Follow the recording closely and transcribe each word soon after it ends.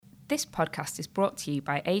This podcast is brought to you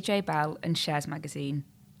by AJ Bell and Shares Magazine.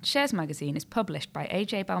 Shares Magazine is published by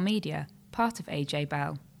AJ Bell Media, part of AJ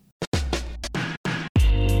Bell.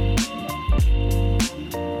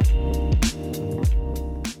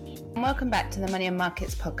 Welcome back to the Money and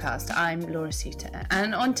Markets podcast. I'm Laura Suter,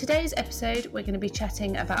 and on today's episode we're going to be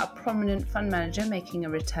chatting about a prominent fund manager making a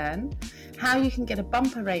return, how you can get a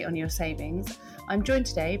bumper rate on your savings. I'm joined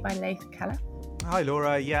today by Laith Kalla. Hi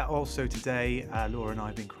Laura. Yeah, also today Laura and I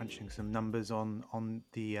have been crunching some numbers on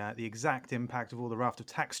the exact impact of all the raft of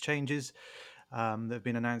tax changes that have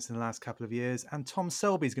been announced in the last couple of years. And Tom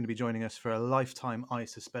Selby is going to be joining us for a lifetime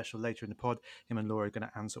ISA special later in the pod. Him and Laura are going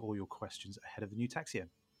to answer all your questions ahead of the new tax year.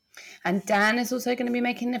 And Dan is also going to be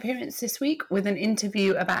making an appearance this week with an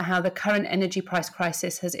interview about how the current energy price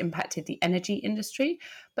crisis has impacted the energy industry.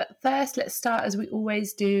 But first, let's start, as we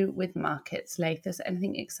always do, with markets. Laith, has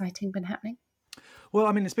anything exciting been happening? Well,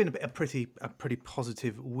 I mean, it's been a pretty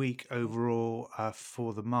positive week overall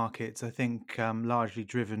for the markets. I think largely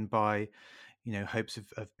driven by, hopes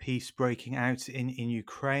of peace breaking out in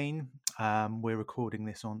Ukraine. We're recording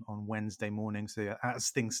this on Wednesday morning. So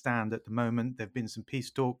as things stand at the moment, there have been some peace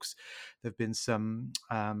talks. There have been some,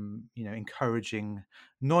 encouraging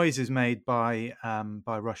noises made by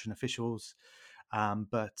Russian officials.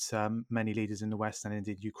 But many leaders in the West and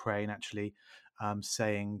indeed Ukraine actually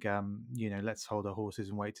saying, let's hold our horses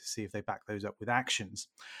and wait to see if they back those up with actions.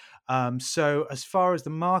 So as far as the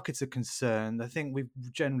markets are concerned, I think we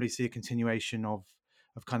generally see a continuation of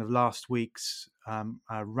kind of last week's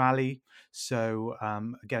rally. So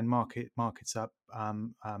again, markets up,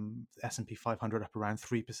 S&P 500 up around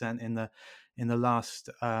 3% in the last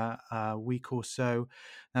week or so.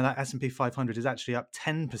 Now that S&P 500 is actually up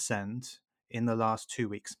 10% in the last 2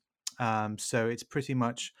 weeks. So it's pretty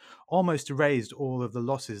much almost erased all of the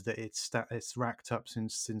losses that it's racked up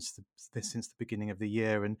since the beginning of the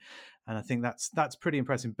year, and I think that's pretty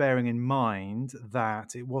impressive. Bearing in mind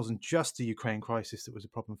that it wasn't just the Ukraine crisis that was a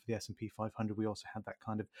problem for the S&P 500, we also had that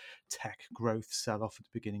kind of tech growth sell-off at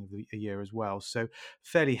the beginning of the year as well. So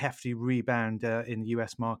fairly hefty rebound in the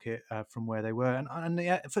US market from where they were, and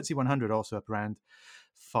the FTSE 100 also up around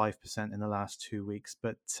 5% in the last 2 weeks,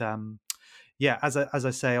 but. Yeah, as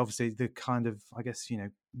I say, obviously the kind of, I guess,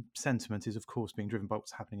 sentiment is of course being driven by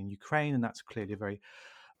what's happening in Ukraine, and that's clearly a very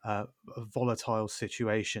volatile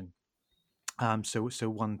situation. So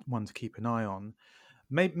one to keep an eye on.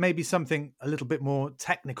 Maybe something a little bit more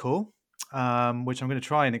technical, which I'm going to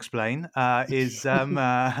try and explain, is something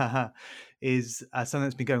that's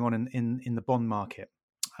been going on in the bond market.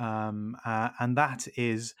 And that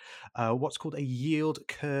is what's called a yield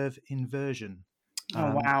curve inversion.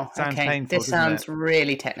 Oh, wow. Sounds okay. painful, this sounds it?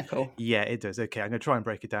 really technical. Yeah, it does. Okay, I'm going to try and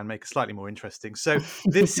break it down, make it slightly more interesting. So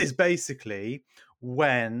this is basically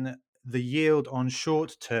when the yield on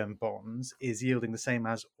short-term bonds is yielding the same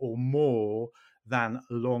as or more than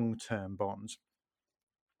long-term bonds.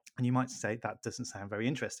 And you might say that doesn't sound very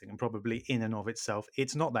interesting, and probably in and of itself,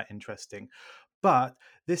 it's not that interesting. But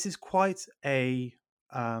this is quite a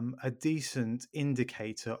decent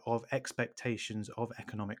indicator of expectations of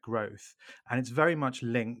economic growth. And it's very much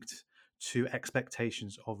linked to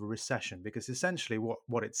expectations of a recession, because essentially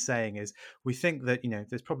what it's saying is we think that,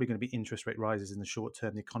 there's probably going to be interest rate rises in the short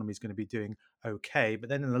term. The economy is going to be doing okay. But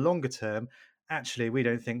then in the longer term, actually, we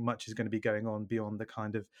don't think much is going to be going on beyond the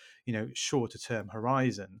kind of, shorter term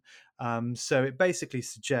horizon. So it basically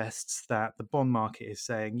suggests that the bond market is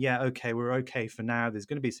saying, yeah, okay, we're okay for now. There's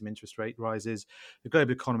going to be some interest rate rises. The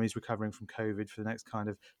global economy is recovering from COVID for the next kind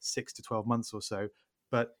of 6 to 12 months or so.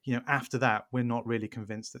 But, after that, we're not really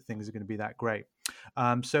convinced that things are going to be that great.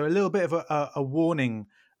 So a little bit of a warning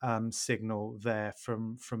signal there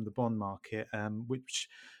from the bond market, which,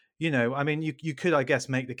 you could, I guess,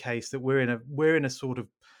 make the case that we're in a sort of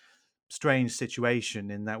strange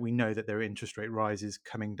situation in that we know that there are interest rate rises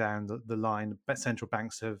coming down the line. But central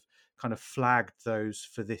banks have kind of flagged those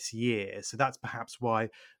for this year. So that's perhaps why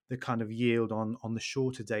the kind of yield on the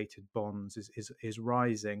shorter dated bonds is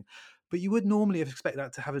rising. But you would normally expect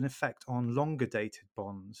that to have an effect on longer dated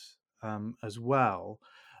bonds as well,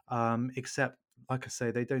 except, like I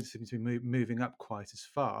say, they don't seem to be moving up quite as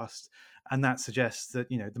fast, and that suggests that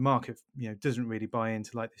the market doesn't really buy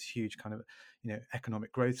into like this huge kind of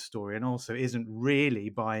economic growth story, and also isn't really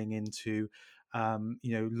buying into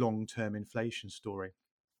long-term inflation story.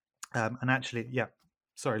 And actually, yeah,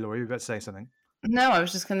 sorry, Laura, you were about to say something. No, I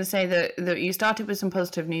was just going to say that you started with some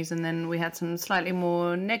positive news and then we had some slightly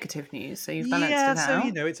more negative news. So you've balanced it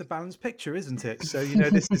out. So, it's a balanced picture, isn't it? So,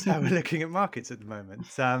 this is how we're looking at markets at the moment.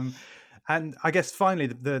 And I guess finally,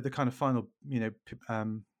 the kind of final,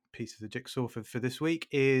 piece of the jigsaw for this week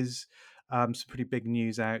is some pretty big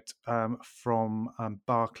news out from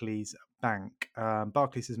Barclays Bank.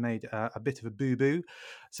 Barclays has made a bit of a boo-boo.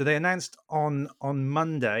 So they announced on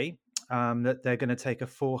Monday that they're going to take a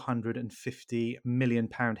 £450 million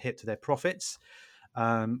hit to their profits,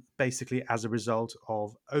 basically as a result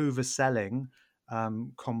of overselling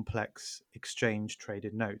complex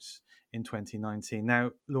exchange-traded notes in 2019.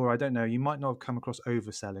 Now, Laura, I don't know, you might not have come across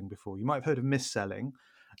overselling before. You might have heard of mis-selling,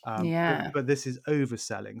 but this is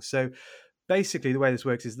overselling. So basically the way this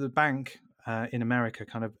works is the bank in America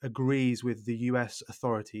kind of agrees with the US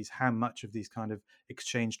authorities how much of these kind of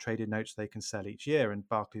exchange traded notes they can sell each year. And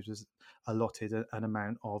Barclays was allotted an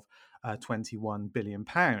amount of £21 billion.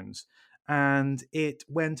 And it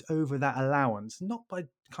went over that allowance, not by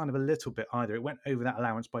kind of a little bit either. It went over that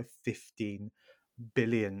allowance by 15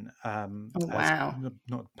 billion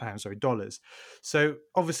not pounds, sorry, dollars. So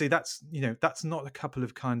obviously that's not a couple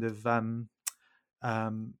of kind of kind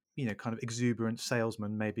of exuberant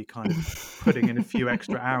salesman maybe kind of putting in a few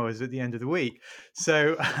extra hours at the end of the week.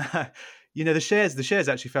 So the shares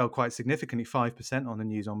actually fell quite significantly, 5% on the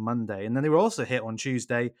news on Monday, and then they were also hit on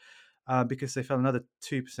Tuesday because they fell another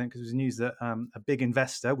 2% because there was news that a big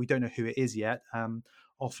investor, we don't know who it is yet,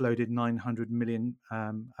 offloaded 900 million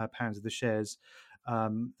pounds of the shares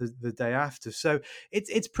the day after. So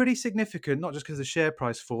it's pretty significant, not just because of the share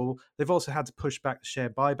price fall. They've also had to push back the share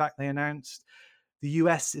buyback they announced. The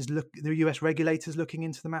US regulators looking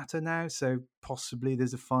into the matter now, so possibly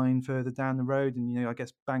there's a fine further down the road. And I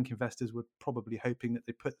guess bank investors were probably hoping that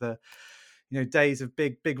they put the days of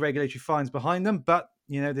big regulatory fines behind them, but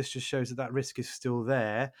this just shows that risk is still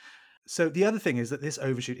there. So the other thing is that this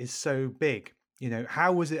overshoot is so big.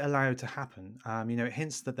 How was it allowed to happen? It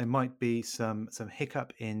hints that there might be some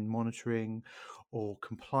hiccup in monitoring or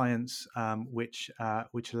compliance, which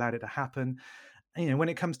allowed it to happen. When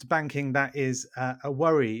it comes to banking, that is a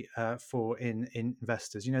worry for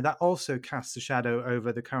investors. That also casts a shadow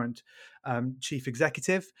over the current chief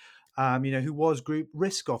executive, who was group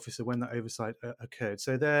risk officer when that oversight occurred.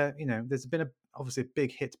 So there's been obviously a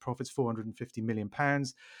big hit to profits, £450 million.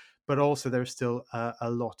 But also there are still a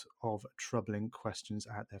lot of troubling questions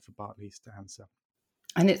out there for Barclays to answer.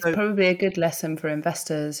 And it's probably a good lesson for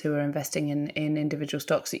investors who are investing in individual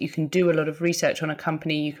stocks that you can do a lot of research on a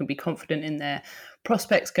company, you can be confident in their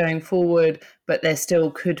prospects going forward, but there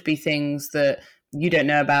still could be things that you don't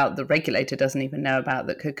know about, the regulator doesn't even know about,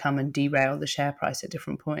 that could come and derail the share price at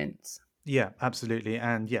different points. Yeah, absolutely.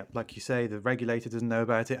 And yeah, like you say, the regulator doesn't know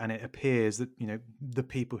about it, and it appears that the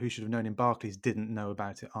people who should have known in Barclays didn't know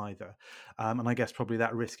about it either. And I guess probably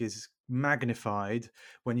that risk is magnified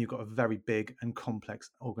when you've got a very big and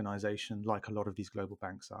complex organization like a lot of these global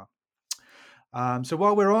banks are. So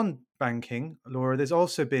while we're on banking, Laura, there's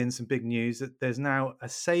also been some big news that there's now a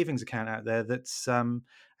savings account out there that's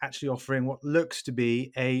actually offering what looks to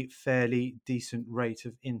be a fairly decent rate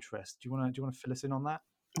of interest. Do you want to fill us in on that?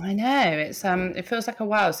 I know it's it feels like a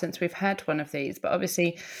while since we've had one of these, but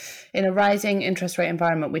obviously in a rising interest rate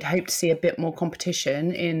environment, we'd hope to see a bit more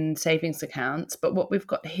competition in savings accounts. But what we've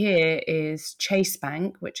got here is Chase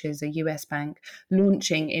Bank, which is a US bank,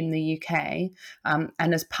 launching in the UK.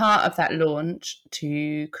 And as part of that launch,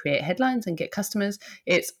 to create headlines and get customers,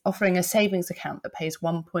 it's offering a savings account that pays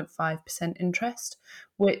 1.5% interest,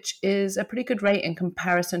 which is a pretty good rate in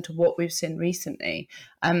comparison to what we've seen recently.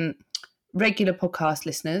 Regular podcast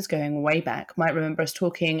listeners going way back might remember us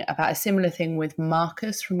talking about a similar thing with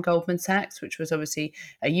Marcus from Goldman Sachs, which was obviously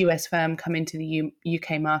a US firm coming to the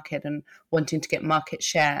UK market and wanting to get market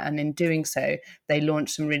share. And in doing so, they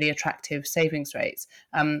launched some really attractive savings rates.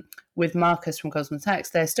 With Marcus from Goldman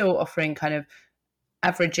Sachs, they're still offering kind of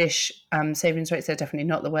average-ish savings rates. They're definitely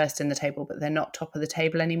not the worst in the table, but they're not top of the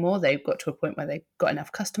table anymore. They've got to a point where they've got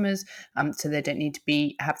enough customers, so they don't need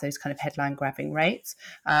to have those kind of headline-grabbing rates.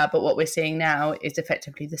 But what we're seeing now is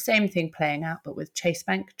effectively the same thing playing out, but with Chase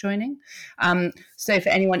Bank joining. So for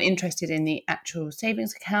anyone interested in the actual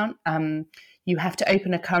savings account, you have to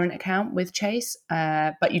open a current account with Chase,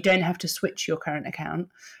 but you don't have to switch your current account.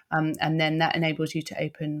 And then that enables you to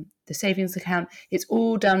open the savings account. It's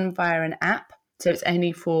all done via an app. So it's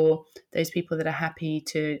only for those people that are happy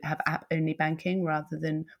to have app-only banking rather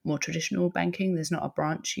than more traditional banking. There's not a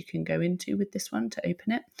branch you can go into with this one to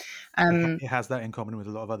open it. It has that in common with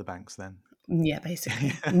a lot of other banks then. Yeah,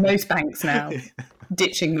 basically. Most banks now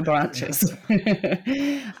ditching the branches.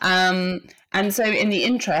 And so in the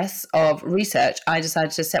interests of research, I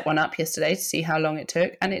decided to set one up yesterday to see how long it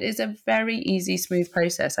took. And it is a very easy, smooth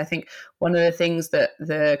process. I think one of the things that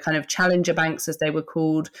the kind of challenger banks, as they were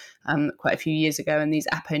called quite a few years ago, and these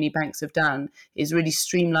app-only banks have done, is really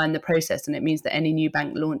streamline the process. And it means that any new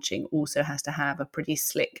bank launching also has to have a pretty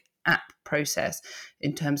slick app process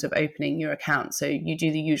in terms of opening your account. So you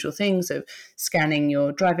do the usual things of scanning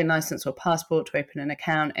your driving license or passport to open an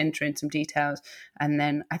account, enter in some details, and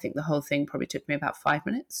then I think the whole thing probably took me about 5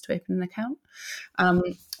 minutes to open an account.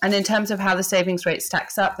 And in terms of how the savings rate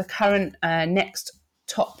stacks up, the current next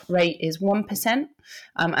top rate is 1%,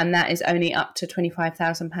 and that is only up to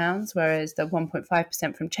 £25,000, whereas the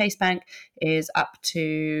 1.5% from Chase Bank is up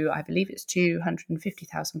to, I believe it's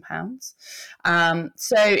 £250,000.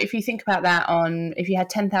 So if you think about that, if you had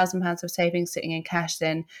 £10,000 of savings sitting in cash,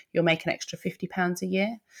 then you'll make an extra £50 a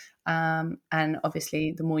year. And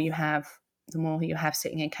obviously, the more you have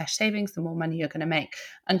sitting in cash savings, the more money you're going to make.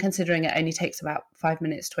 And considering it only takes about 5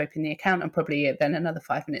 minutes to open the account and probably then another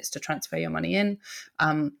 5 minutes to transfer your money in,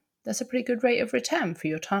 that's a pretty good rate of return for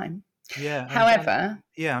your time. Yeah. However,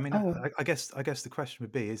 I guess the question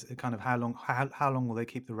would be, is kind of how long will they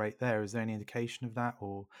keep the rate there? Is there any indication of that,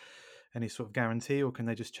 or any sort of guarantee, or can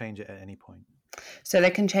they just change it at any point? So they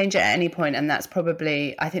can change it at any point, and that's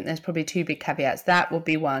probably, I think there's probably two big caveats. That would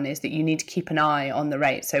be one, is that you need to keep an eye on the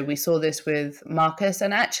rate. So we saw this with Marcus,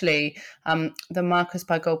 and actually the Marcus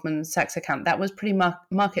by Goldman Sachs account, that was pretty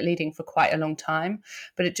market leading for quite a long time,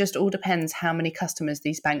 but it just all depends how many customers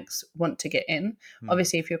these banks want to get in.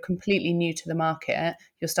 Obviously, if you're completely new to the market,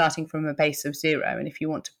 you're starting from a base of zero, and if you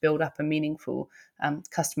want to build up a meaningful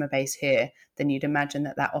customer base here, then you'd imagine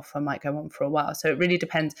that offer might go on for a while. So it really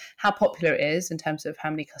depends how popular it is in terms of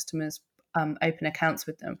how many customers open accounts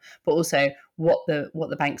with them, but also what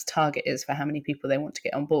the bank's target is for how many people they want to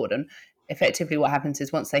get on board. And effectively what happens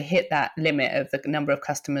is, once they hit that limit of the number of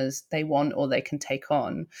customers they want or they can take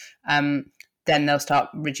on, then they'll start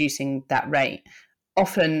reducing that rate.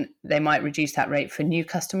 Often they might reduce that rate for new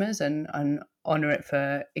customers and honour it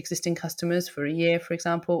for existing customers for a year, for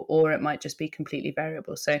example, or it might just be completely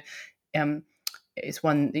variable. So it's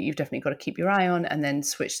one that you've definitely got to keep your eye on, and then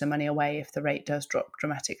switch the money away if the rate does drop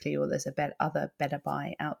dramatically or there's a better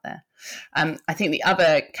buy out there. I think the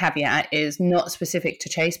other caveat is not specific to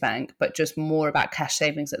Chase Bank, but just more about cash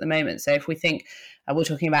savings at the moment. So if we think, we're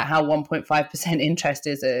talking about how 1.5% interest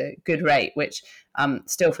is a good rate, which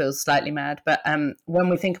still feels slightly mad. But when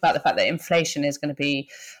we think about the fact that inflation is going to be,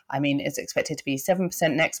 it's expected to be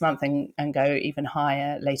 7% next month and go even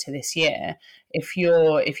higher later this year. If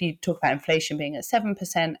you talk about inflation being at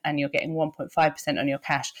 7% and you're getting 1.5% on your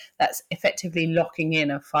cash, that's effectively locking in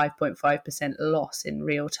a 5.5% loss in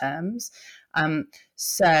real terms.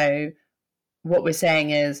 So what we're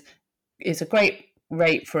saying is, it's a great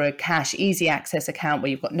rate for a cash easy access account where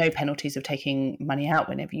you've got no penalties of taking money out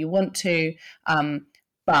whenever you want to,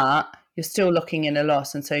 but you're still locking in a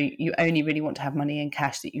loss, and so you only really want to have money in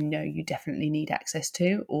cash that you know you definitely need access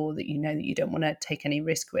to, or that you know that you don't want to take any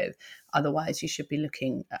risk with. Otherwise, you should be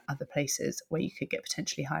looking at other places where you could get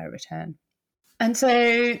potentially higher return. And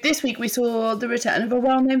so this week we saw the return of a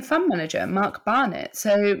well-known fund manager, Mark Barnett.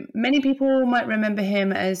 So many people might remember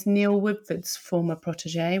him as Neil Woodford's former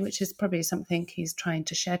protege, which is probably something he's trying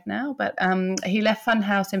to shed now. But he left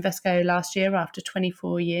Fundhouse Invesco last year after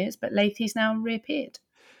 24 years, but he's now reappeared.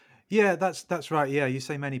 Yeah, that's right. Yeah, you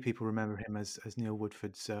say many people remember him as Neil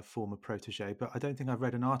Woodford's former protege, but I don't think I've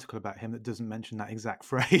read an article about him that doesn't mention that exact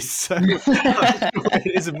phrase. So I'm sure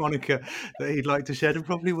it is a moniker that he'd like to shed, and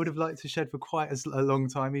probably would have liked to shed for quite a long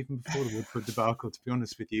time, even before the Woodford debacle, to be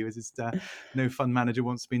honest with you, as it's no fund manager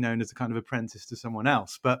wants to be known as a kind of apprentice to someone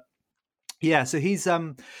else. But yeah, so he's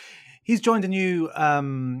joined a new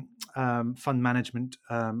fund management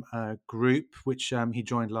group, which he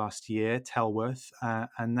joined last year, Tellworth,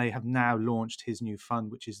 and they have now launched his new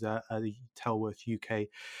fund, which is the Tellworth UK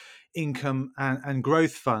Income and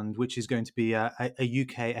Growth Fund, which is going to be a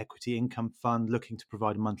UK equity income fund looking to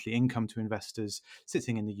provide a monthly income to investors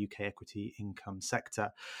sitting in the UK equity income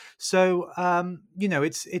sector. So,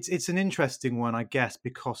 it's an interesting one, I guess,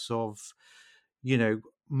 because of,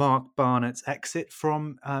 Mark Barnett's exit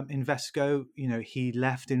from Invesco. He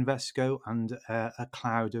left Invesco under a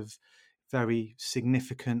cloud of very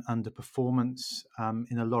significant underperformance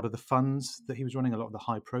in a lot of the funds that he was running, a lot of the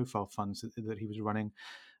high-profile funds that he was running,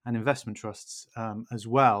 and investment trusts as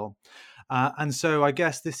well. And so I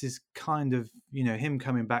guess this is kind of, him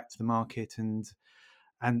coming back to the market and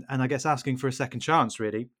I guess asking for a second chance,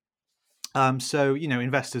 really. So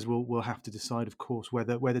investors will have to decide, of course,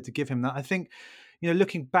 whether to give him that. I think,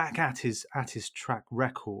 looking back at his track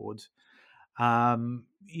record, probably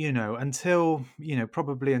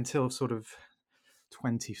until sort of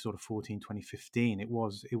 2014, 2015, it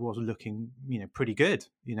was looking, pretty good.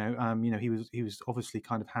 He was obviously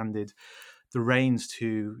kind of handed the reins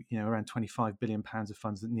to, around £25 billion of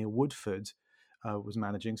funds that Neil Woodford was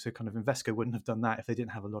managing. So kind of Invesco wouldn't have done that if they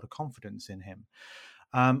didn't have a lot of confidence in him.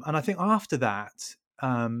 And I think after that,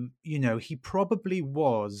 he probably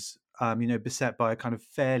was, beset by a kind of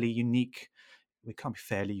fairly unique. It can't be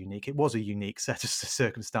fairly unique. It was a unique set of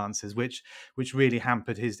circumstances, which really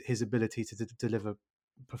hampered his ability to deliver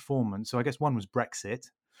performance. So I guess one was Brexit.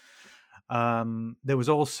 There was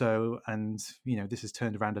also, and this has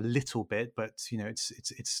turned around a little bit, but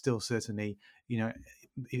it's still certainly,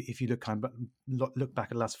 if you look back at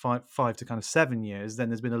the last five to kind of 7 years, then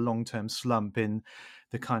there's been a long-term slump in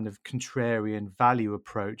the kind of contrarian value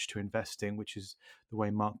approach to investing, which is the way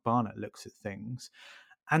Mark Barnett looks at things.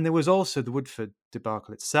 And there was also the Woodford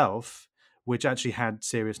debacle itself, which actually had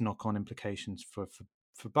serious knock-on implications for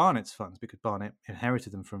Barnett's funds, because Barnett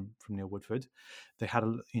inherited them from Neil Woodford. They had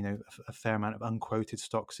a fair amount of unquoted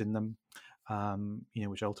stocks in them,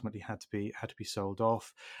 which ultimately had to be sold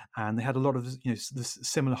off, and they had a lot of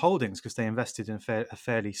similar holdings because they invested in a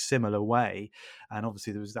fairly similar way, and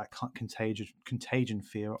obviously there was that contagion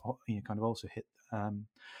fear, kind of also hit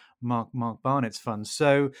Mark Barnett's funds.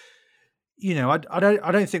 So, I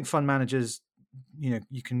don't think fund managers,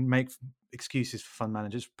 you can make excuses for fund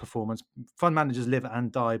managers' performance. Fund managers live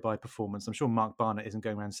and die by performance. I'm sure Mark Barnett isn't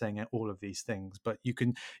going around saying all of these things, but you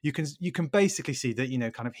can basically see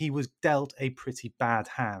that kind of he was dealt a pretty bad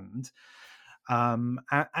hand. And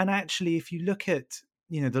actually, if you look at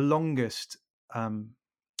the longest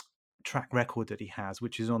track record that he has,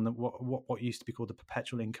 which is on the what used to be called the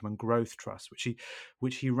Perpetual Income and Growth Trust,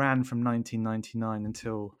 which he ran from 1999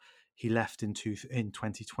 until he left in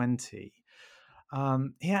 2020.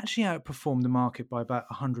 He actually outperformed the market by about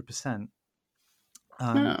 100%,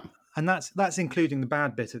 and that's including the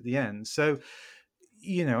bad bit at the end. So,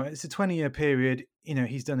 it's a 20-year period.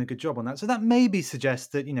 He's done a good job on that. So that maybe suggests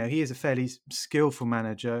that he is a fairly skillful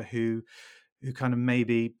manager who kind of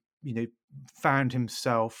maybe found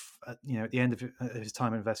himself at the end of his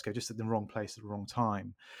time at Invesco just at the wrong place at the wrong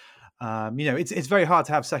time. It's very hard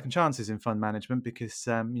to have second chances in fund management because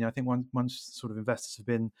I think once sort of investors have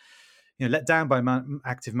been let down by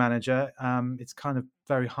active manager, it's kind of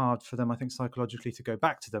very hard for them, I think, psychologically to go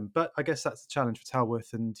back to them. But I guess that's the challenge for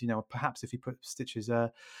Tellworth, and perhaps if he stitches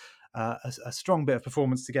a strong bit of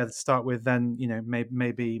performance together to start with, then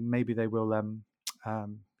maybe they will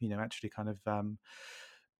actually kind of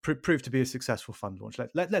prove to be a successful fund launch.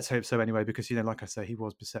 Let's hope so anyway, because like I say, he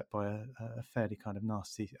was beset by a fairly kind of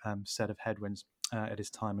nasty set of headwinds at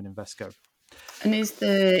his time in Invesco. And is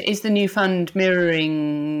the new fund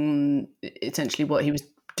mirroring essentially what he was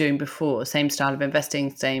doing before? Same style of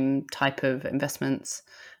investing, same type of investments?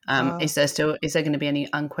 Is there going to be any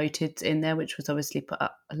unquoted in there, which was obviously a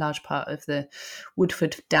large part of the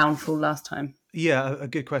Woodford downfall last time? Yeah, a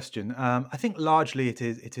good question. I think largely it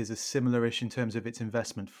is a similar-ish in terms of its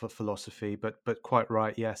investment philosophy, but quite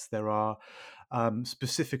right. Yes, there are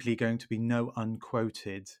specifically going to be no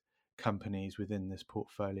unquoted companies within this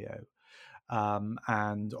portfolio.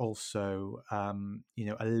 And also, a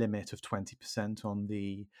limit of 20% on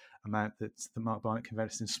the amount that Mark Barnett can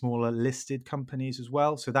invest in smaller listed companies as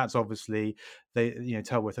well. So that's obviously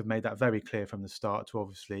Tellworth have made that very clear from the start to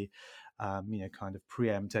obviously, kind of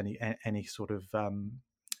preempt any sort of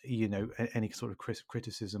any sort of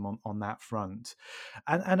criticism on that front.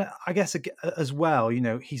 And I guess as well,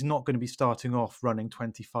 he's not going to be starting off running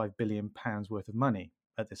 £25 billion worth of money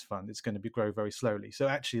at this fund. It's going to grow very slowly. So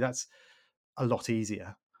actually, that's a lot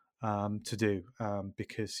easier to do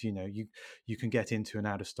because you can get into and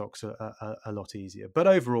out of stocks a lot easier. But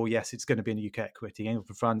overall, yes, it's going to be in a UK equity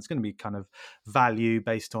England fund. It's going to be kind of value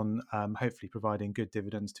based on hopefully providing good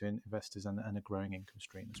dividends to investors and a growing income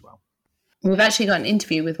stream as well. We've actually got an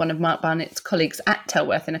interview with one of Mark Barnett's colleagues at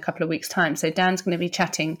Tellworth in a couple of weeks' time. So Dan's going to be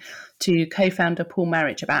chatting to co-founder Paul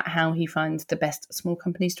Marriage about how he finds the best small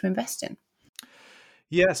companies to invest in.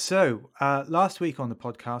 Yeah, so last week on the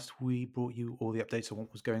podcast, we brought you all the updates on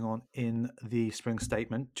what was going on in the spring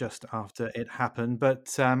statement just after it happened.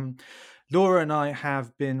 But Laura and I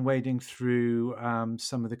have been wading through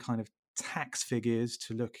some of the kind of tax figures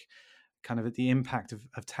to look kind of at the impact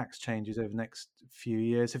of tax changes over the next few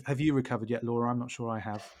years. Have you recovered yet, Laura? I'm not sure I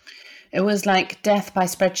have. It was like death by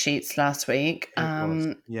spreadsheets last week.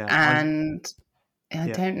 Yeah. I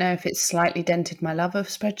don't know if it's slightly dented my love of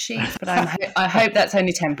spreadsheets, but I hope that's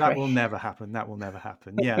only temporary. That will never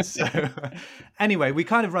happen. Yes. So, anyway, we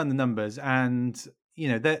kind of run the numbers, and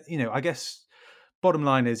I guess bottom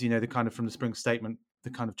line is, the kind of from the spring statement,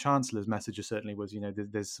 the kind of Chancellor's message certainly was,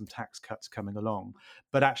 there's some tax cuts coming along,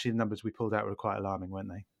 but actually the numbers we pulled out were quite alarming, weren't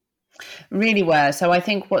they? Really were. So I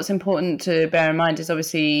think what's important to bear in mind is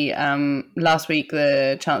obviously last week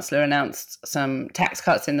the Chancellor announced some tax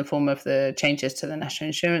cuts in the form of the changes to the national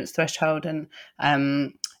insurance threshold and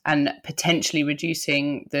and potentially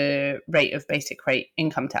reducing the rate of basic rate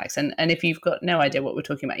income tax. And if you've got no idea what we're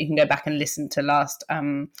talking about, you can go back and listen to last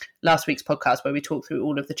week's podcast where we talked through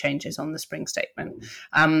all of the changes on the spring statement.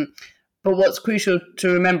 But what's crucial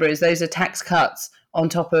to remember is those are tax cuts on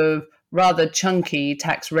top of rather chunky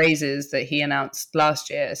tax raises that he announced last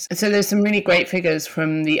year. So there's some really great figures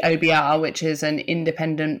from the OBR, which is an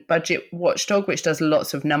independent budget watchdog, which does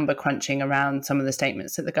lots of number crunching around some of the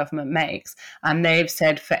statements that the government makes. And they've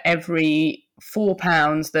said for every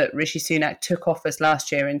 £4 that Rishi Sunak took office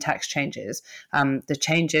last year in tax changes, the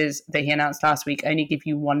changes that he announced last week only give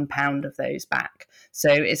you £1 of those back.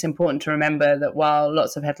 So it's important to remember that while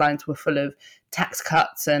lots of headlines were full of tax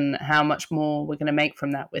cuts and how much more we're going to make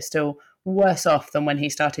from that, we're still worse off than when he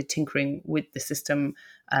started tinkering with the system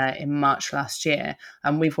in March last year.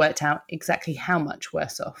 And we've worked out exactly how much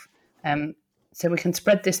worse off. So we can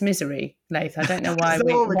spread this misery, Laith. I don't know why. That's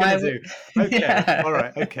all we're going to do. Okay, Yeah. all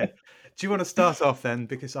right, okay. Do you want to start off then?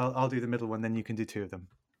 Because I'll do the middle one, then you can do two of them.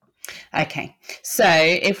 Okay, so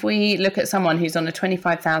if we look at someone who's on a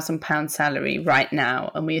 £25,000 salary right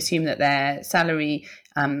now, and we assume that their salary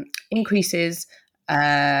increases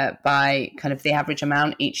by kind of the average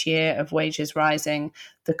amount each year of wages rising,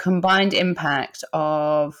 the combined impact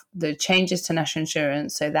of the changes to national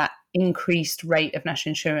insurance, so that increased rate of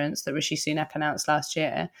national insurance that Rishi Sunak announced last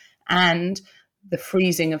year, and the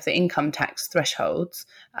freezing of the income tax thresholds,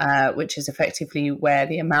 which is effectively where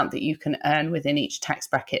the amount that you can earn within each tax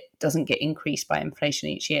bracket doesn't get increased by inflation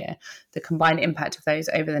each year. The combined impact of those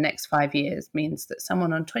over the next 5 years means that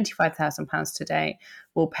someone on £25,000 today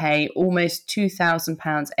will pay almost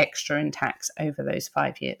 £2,000 extra in tax over those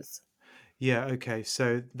 5 years. Yeah, okay.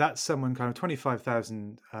 So that's someone kind of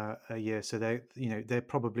 25,000 a year. So they're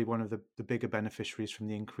probably one of the bigger beneficiaries from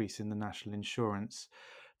the increase in the national insurance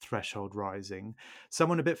threshold rising.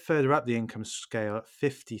 Someone a bit further up the income scale at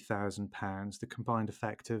 £50,000, the combined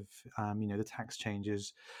effect of the tax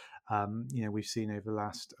changes we've seen over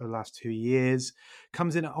the last 2 years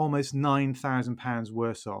comes in at almost £9,000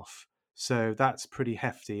 worse off. So that's pretty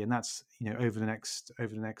hefty, and that's over the next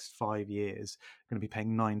 5 years going to be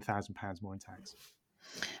paying £9,000 more in tax.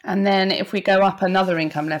 And then if we go up another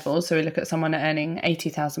income level, so we look at someone earning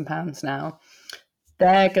 £80,000 now,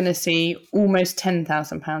 they're going to see almost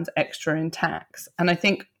 £10,000 extra in tax. And I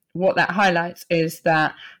think what that highlights is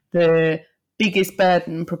that the biggest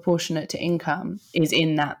burden proportionate to income is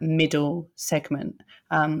in that middle segment.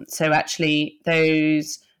 So actually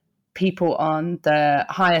those people on the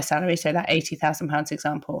higher salary, so that £80,000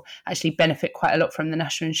 example, actually benefit quite a lot from the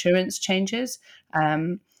national insurance changes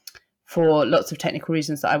for lots of technical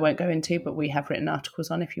reasons that I won't go into, but we have written articles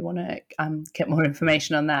on if you want to get more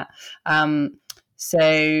information on that. So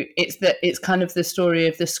it's kind of the story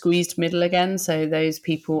of the squeezed middle again. So those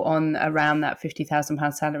people on around that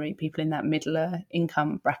 £50,000 salary, people in that middle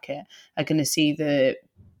income bracket, are going to see the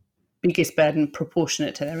biggest burden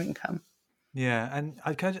proportionate to their income. Yeah, and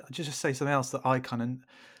I can just say something else that kind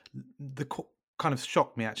of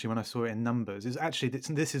shocked me actually when I saw it in numbers is actually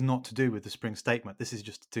this is not to do with the spring statement. This is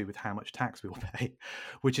just to do with how much tax we will pay,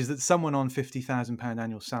 which is that someone on £50,000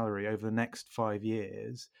 annual salary over the next 5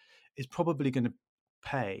 years is probably going to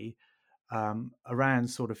pay around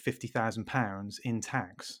sort of £50,000 in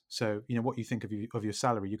tax. So what you think of your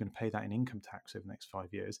salary, you're going to pay that in income tax over the next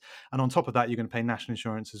 5 years, and on top of that, you're going to pay national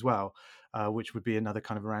insurance as well, which would be another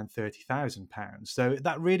kind of around £30,000. So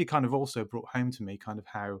that really kind of also brought home to me kind of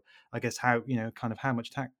how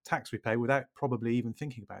much tax we pay without probably even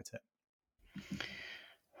thinking about it.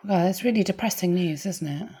 Well, that's really depressing news, isn't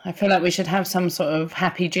it? I feel like we should have some sort of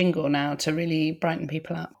happy jingle now to really brighten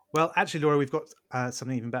people up. Well, actually, Laura, we've got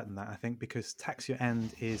something even better than that, I think, because Tax Your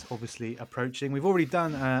End is obviously approaching. We've already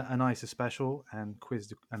done an ISA special and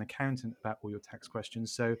quizzed an accountant about all your tax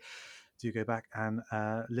questions. So do go back and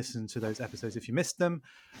listen to those episodes if you missed them.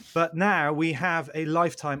 But now we have a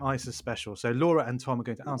Lifetime ISA special. So Laura and Tom are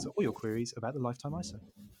going to answer all your queries about the Lifetime ISA.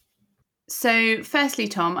 So firstly,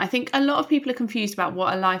 Tom, I think a lot of people are confused about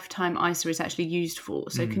what a Lifetime ISA is actually used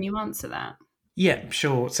for. So can you answer that? Yeah,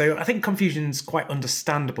 sure. So I think confusion's quite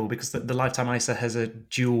understandable because the Lifetime ISA has a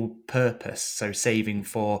dual purpose. So saving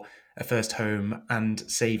for a first home and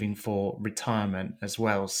saving for retirement as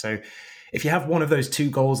well. So if you have one of those two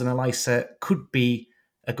goals, then an ISA could be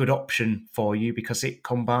a good option for you because it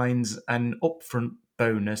combines an upfront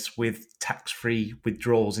bonus with tax-free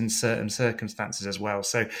withdrawals in certain circumstances as well.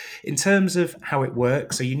 So in terms of how it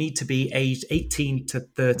works, so you need to be aged 18 to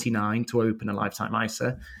 39 to open a Lifetime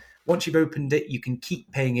ISA. Once you've opened it, you can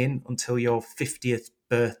keep paying in until your 50th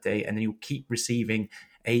birthday, and then you'll keep receiving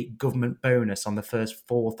a government bonus on the first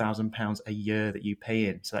 £4,000 a year that you pay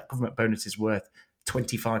in. So that government bonus is worth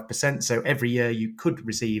 25%. So every year you could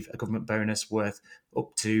receive a government bonus worth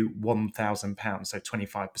up to £1,000, so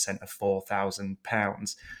 25% of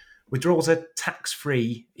 £4,000. Withdrawals are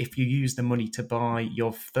tax-free if you use the money to buy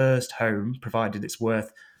your first home, provided it's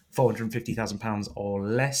worth £450,000 or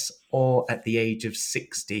less, or at the age of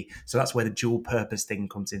 60. So that's where the dual purpose thing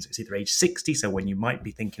comes in. So it's either age 60, so when you might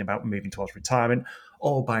be thinking about moving towards retirement,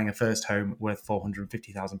 or buying a first home worth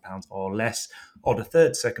 £450,000 or less. Or the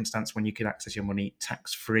third circumstance when you can access your money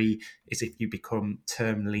tax-free is if you become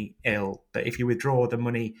terminally ill. But if you withdraw the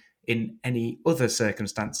money in any other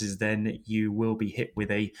circumstances, then you will be hit with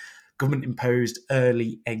a government-imposed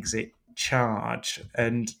early exit charge.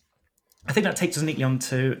 And I think that takes us neatly on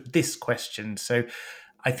to this question. So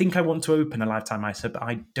I think I want to open a lifetime ISA, but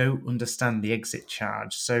I don't understand the exit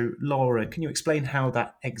charge. So Laura, can you explain how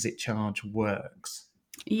that exit charge works?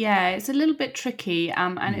 Yeah, it's a little bit tricky,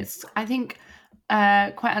 and it's, I think,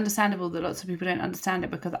 quite understandable that lots of people don't understand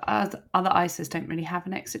it because other ISAs don't really have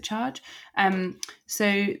an exit charge.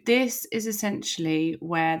 So this is essentially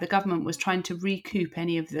where the government was trying to recoup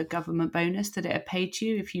any of the government bonus that it had paid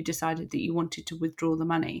you if you decided that you wanted to withdraw the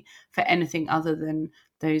money for anything other than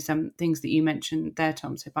those things that you mentioned there,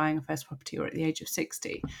 Tom, so buying a first property or at the age of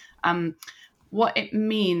 60. What it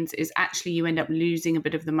means is actually you end up losing a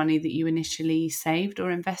bit of the money that you initially saved or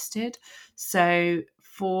invested. So,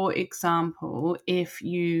 for example, if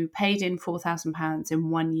you paid in £4,000 in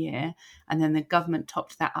 1 year and then the government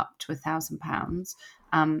topped that up to £1,000,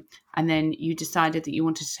 and then you decided that you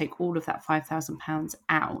wanted to take all of that £5,000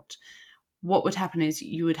 out, what would happen is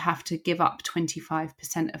you would have to give up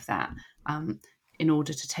 25% of that in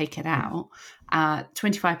order to take it out.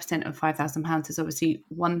 25% of £5,000 is obviously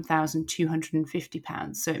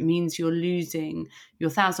 £1,250. So it means you're losing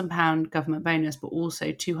your £1,000 government bonus, but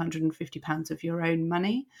also £250 of your own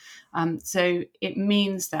money. So it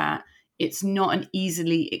means that it's not an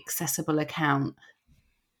easily accessible account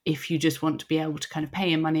if you just want to be able to kind of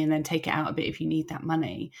pay in money and then take it out a bit if you need that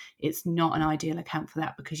money. It's not an ideal account for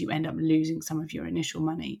that because you end up losing some of your initial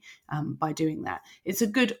money by doing that.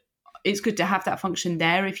 It's good to have that function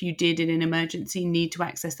there if you did in an emergency need to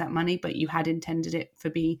access that money, but you had intended it to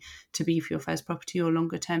be for your first property or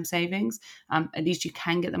longer term savings. At least you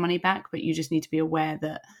can get the money back, but you just need to be aware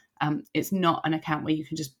that it's not an account where you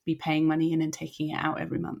can just be paying money in and taking it out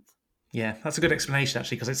every month. Yeah, that's a good explanation,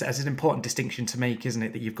 actually, because it's an important distinction to make, isn't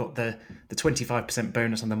it? That you've got the 25%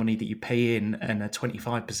 bonus on the money that you pay in and a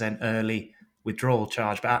 25% early withdrawal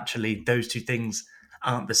charge. But actually, those two things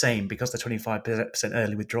aren't the same because the 25%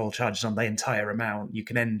 early withdrawal charge is on the entire amount. You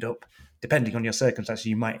can end up, depending on your circumstances,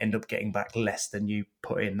 you might end up getting back less than you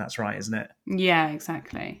put in. That's right, isn't it? Yeah,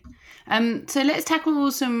 exactly. So let's tackle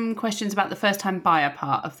some questions about the first-time buyer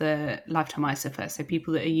part of the lifetime ISA first, so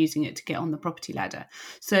people that are using it to get on the property ladder.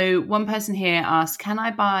 So one person here asks, can I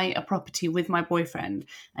buy a property with my boyfriend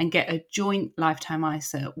and get a joint lifetime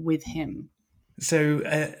ISA with him? So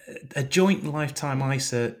a joint lifetime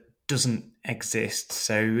ISA doesn't exist.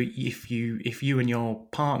 So if you and your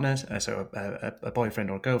partner, so a boyfriend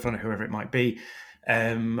or a girlfriend or whoever it might be,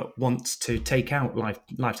 wants to take out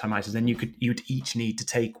lifetime ISAs, then you'd each need to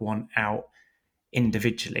take one out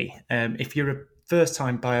individually. If you're a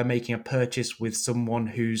first-time buyer making a purchase with someone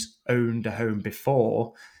who's owned a home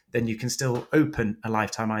before, then you can still open a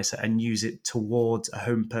lifetime ISA and use it towards a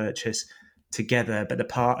home purchase together. But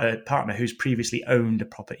the partner who's previously owned a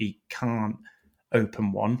property can't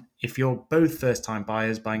open one. If you're both first-time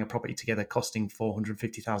buyers buying a property together costing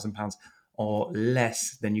 £450,000 or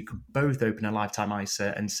less, then you could both open a lifetime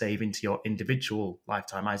ISA and save into your individual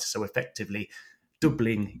lifetime ISA, so effectively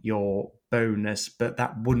doubling your bonus, but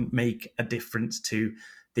that wouldn't make a difference to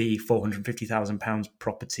the £450,000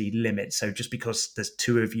 property limit. So just because there's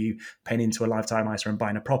two of you paying into a lifetime ISA and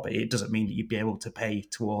buying a property, it doesn't mean that you'd be able to pay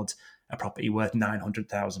towards a property worth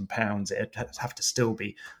 £900,000. It'd have to still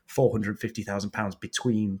be £450,000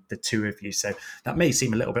 between the two of you. So that may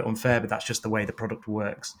seem a little bit unfair, but that's just the way the product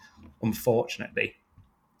works, unfortunately.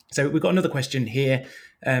 So we've got another question here.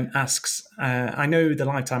 Asks, I know the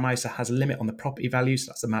lifetime ISA has a limit on the property value,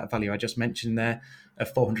 so that's the value I just mentioned there,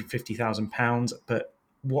 of £450,000. But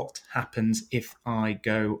what happens if I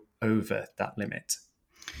go over that limit?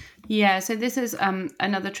 Yeah, so this is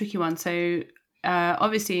another tricky one. So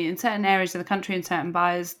obviously, in certain areas of the country and certain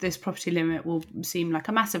buyers, this property limit will seem like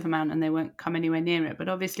a massive amount and they won't come anywhere near it. But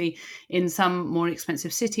obviously, in some more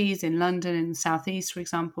expensive cities, in London, in the southeast, for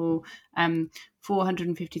example,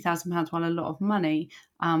 £450,000, while a lot of money,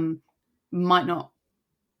 might not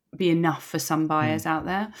be enough for some buyers out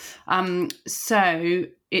there. So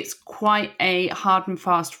it's quite a hard and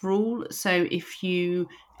fast rule. So if you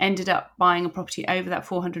ended up buying a property over that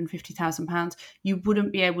 £450,000, you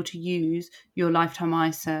wouldn't be able to use your lifetime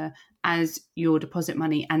ISA as your deposit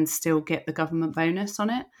money and still get the government bonus on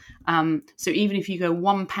it. So even if you go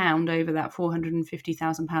 £1 over that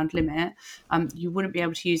 £450,000 limit, you wouldn't be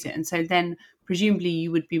able to use it. And so then presumably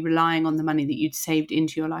you would be relying on the money that you'd saved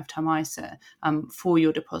into your lifetime ISA for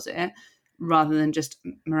your deposit, rather than just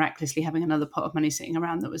miraculously having another pot of money sitting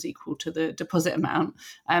around that was equal to the deposit amount.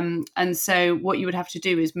 And so what you would have to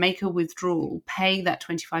do is make a withdrawal, pay that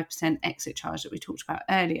 25% exit charge that we talked about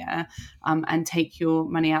earlier, and take your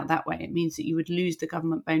money out that way. It means that you would lose the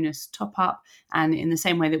government bonus top up. And in the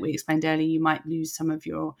same way that we explained earlier, you might lose some of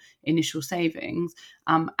your initial savings.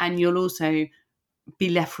 And you'll also be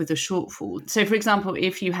left with a shortfall. So, for example,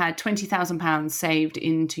 if you had £20,000 saved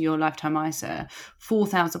into your lifetime ISA,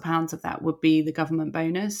 £4,000 of that would be the government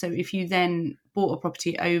bonus. So if you then bought a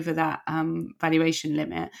property over that valuation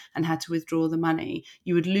limit and had to withdraw the money,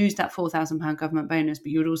 you would lose that £4,000 government bonus, but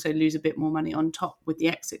you would also lose a bit more money on top with the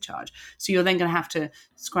exit charge. So you're then going to have to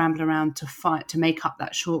scramble around to make up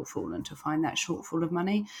that shortfall and to find that shortfall of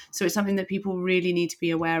money. So it's something that people really need to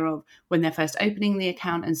be aware of when they're first opening the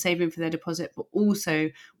account and saving for their deposit, but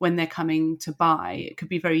also when they're coming to buy. It could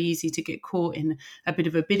be very easy to get caught in a bit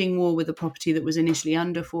of a bidding war with a property that was initially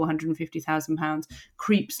under £450,000,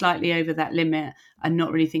 creep slightly over that limit and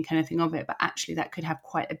not really think anything of it, but actually that could have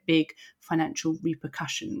quite a big financial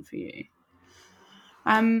repercussion for you.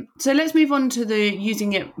 So let's move on to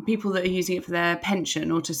people that are using it for their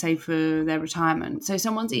pension or to save for their retirement. So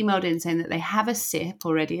someone's emailed in saying that they have a SIP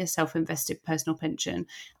already, a self-invested personal pension,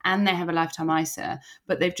 and they have a lifetime ISA,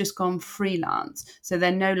 but they've just gone freelance. So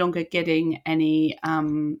they're no longer getting any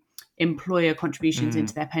employer contributions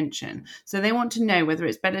into their pension. So they want to know whether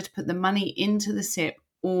it's better to put the money into the SIP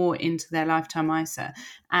or into their lifetime ISA.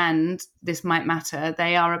 And this might matter.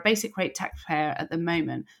 They are a basic rate taxpayer at the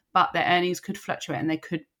moment, but their earnings could fluctuate and they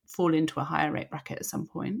could fall into a higher rate bracket at some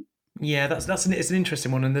point. Yeah, it's an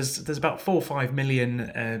interesting one, and there's about 4 or 5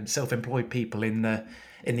 million self-employed people in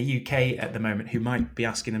the UK at the moment who might be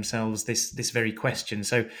asking themselves this very question.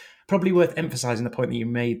 So probably worth emphasising the point that you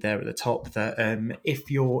made there at the top, that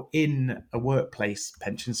if you're in a workplace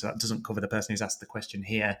pension, so that doesn't cover the person who's asked the question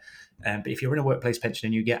here, but if you're in a workplace pension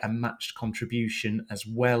and you get a matched contribution as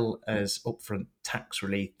well as upfront tax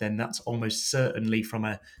relief, then that's almost certainly from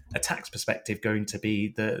a tax perspective going to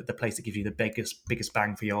be the place that gives you the biggest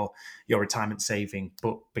bang for your retirement saving.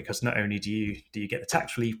 But because not only do you get the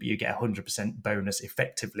tax relief, but you get 100% bonus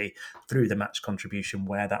effectively through the matched contribution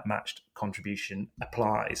where that matched contribution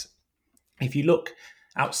applies. If you look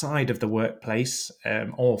outside of the workplace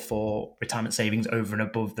or for retirement savings over and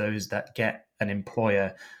above those that get an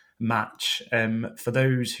employer match, for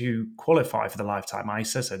those who qualify for the lifetime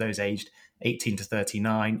ISA, so those aged 18 to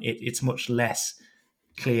 39, it's much less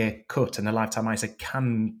clear cut, and the lifetime ISA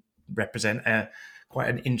can represent quite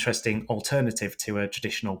an interesting alternative to a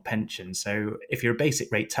traditional pension. So if you're a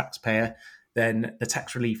basic rate taxpayer, then the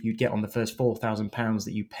tax relief you'd get on the first £4,000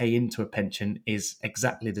 that you pay into a pension is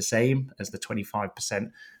exactly the same as the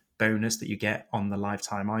 25% bonus that you get on the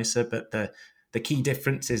lifetime ISA. But the key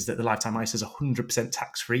difference is that the lifetime ISA is 100%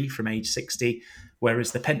 tax-free from age 60,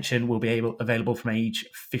 whereas the pension will be available from age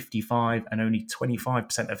 55, and only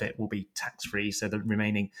 25% of it will be tax-free. So the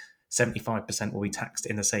remaining 75% will be taxed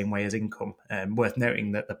in the same way as income. Worth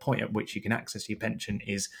noting that the point at which you can access your pension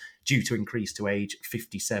is due to increase to age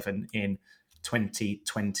 57 in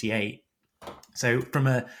 2028. So from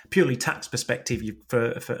a purely tax perspective,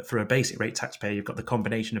 for a basic rate taxpayer, you've got the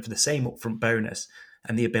combination of the same upfront bonus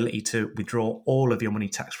and the ability to withdraw all of your money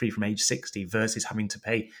tax-free from age 60 versus having to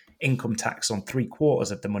pay income tax on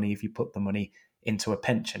 3/4 of the money if you put the money into a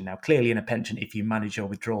pension. Now, clearly in a pension, if you manage your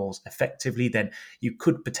withdrawals effectively, then you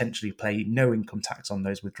could potentially pay no income tax on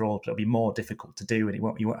those withdrawals, but it'll be more difficult to do, and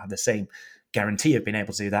you won't have the same guarantee of being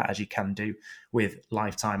able to do that as you can do with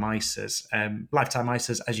lifetime ISAs. Lifetime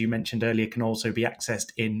ISAs, as you mentioned earlier, can also be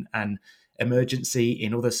accessed in an emergency,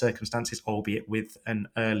 in other circumstances, albeit with an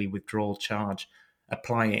early withdrawal charge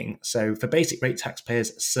applying. So for basic rate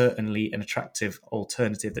taxpayers, certainly an attractive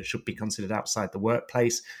alternative that should be considered outside the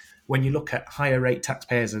workplace. When you look at higher rate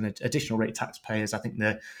taxpayers and additional rate taxpayers, I think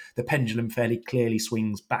the pendulum fairly clearly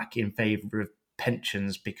swings back in favour of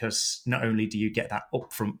pensions, because not only do you get that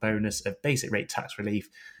upfront bonus of basic rate tax relief,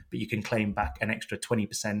 but you can claim back an extra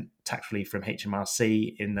 20% tax relief from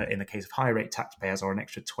HMRC in the case of high rate taxpayers, or an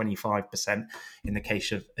extra 25% in the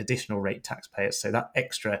case of additional rate taxpayers. So that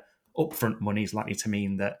extra upfront money is likely to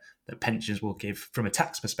mean that pensions will give, from a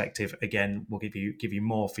tax perspective, again, will give you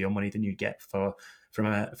more for your money than you get from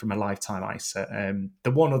a lifetime ISA.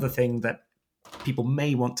 The one other thing that people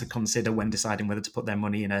may want to consider when deciding whether to put their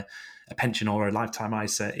money in a pension or a lifetime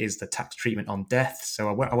ISA is the tax treatment on death. So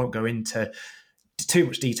I won't go into too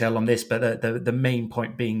much detail on this, but the main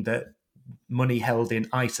point being that money held in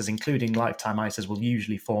ISAs, including lifetime ISAs, will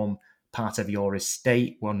usually form part of your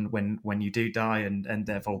estate when you do die, and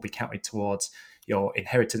therefore will be counted towards your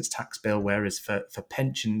inheritance tax bill, whereas for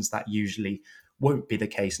pensions that usually won't be the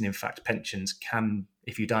case. And in fact, pensions can,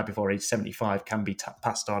 if you die before age 75, can be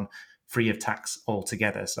passed on free of tax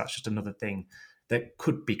altogether. So that's just another thing that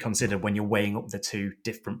could be considered when you're weighing up the two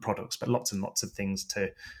different products, but lots and lots of things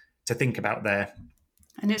to think about there.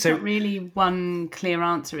 And it's not really one clear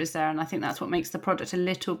answer, is there? And I think that's what makes the product a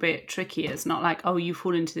little bit tricky. It's not like, oh, you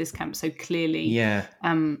fall into this camp, so clearly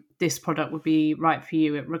this product would be right for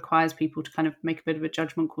you. It requires people to kind of make a bit of a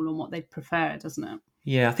judgment call on what they prefer, doesn't it?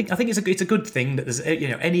 Yeah, I think it's a good thing that there's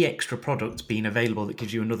any extra product being available that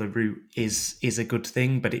gives you another route is a good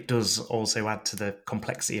thing, but it does also add to the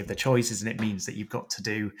complexity of the choices, and it means that you've got to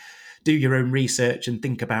do your own research and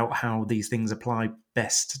think about how these things apply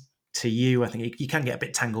best to you. I think you can get a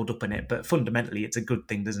bit tangled up in it, but fundamentally it's a good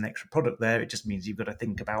thing there's an extra product there. It just means you've got to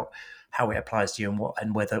think about how it applies to you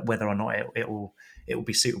and whether or not it will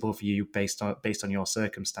be suitable for you based on your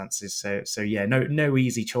circumstances. So yeah, no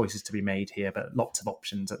easy choices to be made here, but lots of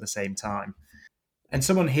options at the same time. And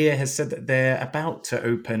someone here has said that they're about to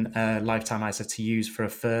open a lifetime ISA to use for a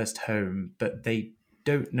first home, but they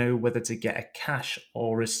don't know whether to get a cash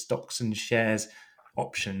or a stocks and shares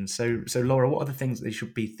option. So Laura, what are the things that they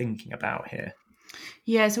should be thinking about here?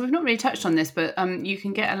 Yeah, so we've not really touched on this, but you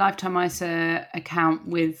can get a lifetime ISA account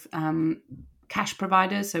with cash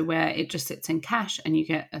providers, so where it just sits in cash and you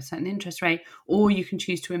get a certain interest rate, or you can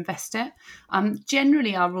choose to invest it.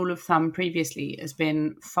 Generally, our rule of thumb previously has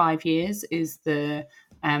been 5 years is the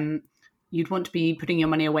you'd want to be putting your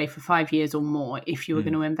money away for 5 years or more if you were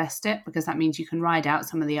going to invest it, because that means you can ride out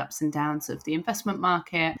some of the ups and downs of the investment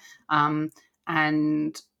market.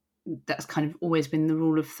 And that's kind of always been the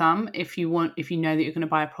rule of thumb. If you know that you're going to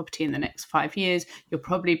buy a property in the next 5 years, you're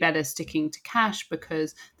probably better sticking to cash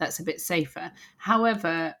because that's a bit safer.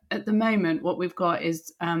 However, at the moment, what we've got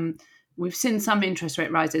is we've seen some interest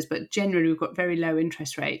rate rises, but generally we've got very low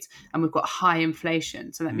interest rates and we've got high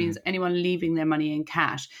inflation. So that means anyone leaving their money in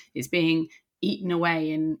cash is being eaten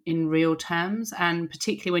away in real terms. And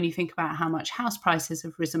particularly when you think about how much house prices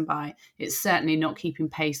have risen by, it's certainly not keeping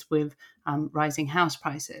pace with rising house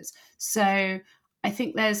prices. So I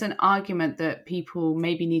think there's an argument that people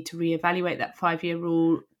maybe need to reevaluate that 5-year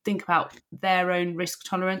rule, think about their own risk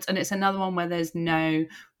tolerance. And it's another one where there's no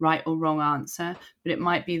right or wrong answer, but it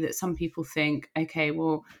might be that some people think, okay,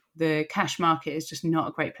 well, the cash market is just not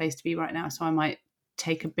a great place to be right now, so I might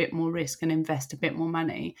take a bit more risk and invest a bit more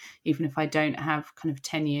money, even if I don't have kind of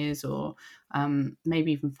 10 years or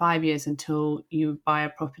maybe even 5 years until you buy a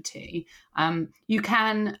property. You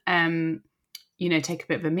can, take a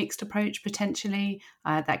bit of a mixed approach potentially.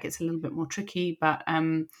 That gets a little bit more tricky, but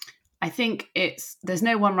I think there's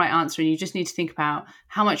no one right answer, and you just need to think about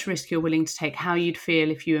how much risk you're willing to take, how you'd feel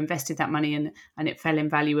if you invested that money and it fell in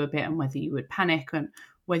value a bit, and whether you would panic and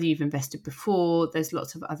whether you've invested before. There's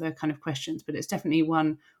lots of other kind of questions, but it's definitely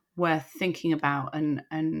one worth thinking about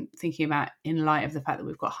and thinking about in light of the fact that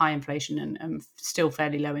we've got high inflation and still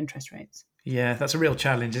fairly low interest rates. Yeah, that's a real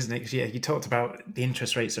challenge, isn't it? 'Cause, yeah, you talked about the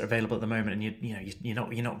interest rates that are available at the moment, and you're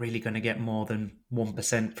not really going to get more than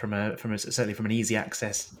 1% from certainly from an easy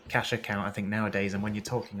access cash account, I think, nowadays. And when you're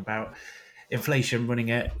talking about inflation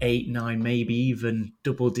running at 8, 9, maybe even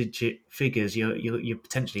double digit figures, you're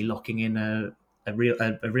potentially locking in a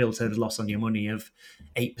real total loss on your money of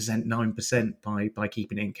 8%, 9% by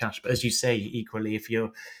keeping it in cash. But as you say, equally, if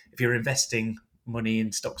you're investing money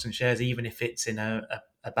in stocks and shares, even if it's in a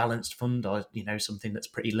balanced fund or something that's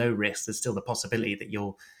pretty low risk, there's still the possibility that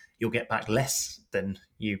you'll get back less than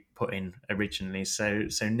you put in originally. So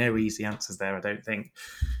no easy answers there, I don't think.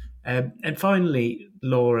 And finally,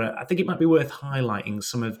 Laura, I think it might be worth highlighting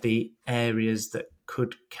some of the areas that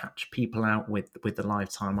could catch people out with the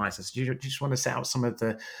lifetime ISA. So do you just want to set out some of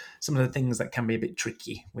the things that can be a bit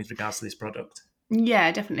tricky with regards to this product?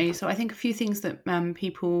 Yeah, definitely. So I think a few things that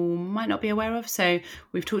people might not be aware of. So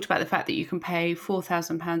we've talked about the fact that you can pay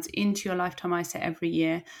 £4,000 into your lifetime ISA every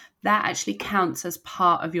year. That actually counts as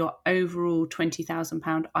part of your overall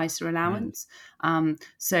 £20,000 ISA allowance.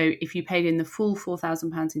 So if you paid in the full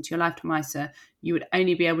 £4,000 into your lifetime ISA, you would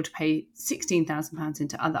only be able to pay £16,000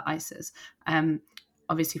 into other ISAs.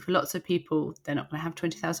 Obviously, for lots of people, they're not going to have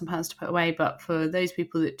 £20,000 to put away. But for those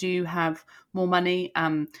people that do have more money,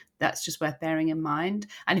 that's just worth bearing in mind.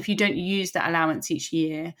 And if you don't use that allowance each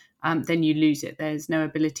year, then you lose it. There's no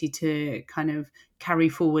ability to kind of carry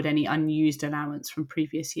forward any unused allowance from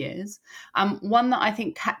previous years. One that I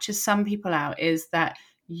think catches some people out is that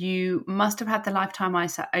you must have had the lifetime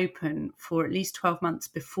ISA open for at least 12 months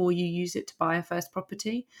before you use it to buy a first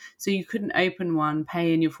property. So you couldn't open one,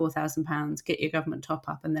 pay in your £4,000, get your government top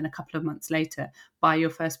up, and then a couple of months later buy your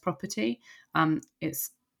first property.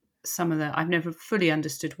 It's some of the, I've never fully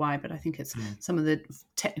understood why, but I think it's some of the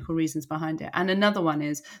technical reasons behind it. And another one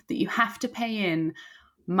is that you have to pay in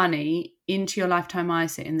money into your lifetime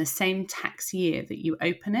ISA in the same tax year that you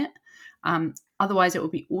open it. Otherwise, it will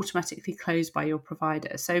be automatically closed by your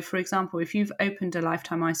provider. So, for example, if you've opened a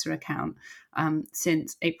lifetime ISA account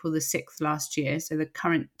since April the 6th last year, so the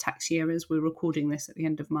current tax year as we're recording this at the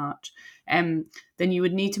end of March, then you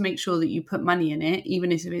would need to make sure that you put money in it,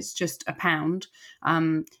 even if it's just £1,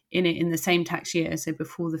 in it in the same tax year, so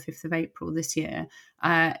before the 5th of April this year,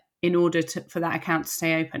 in order for that account to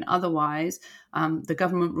stay open. Otherwise, the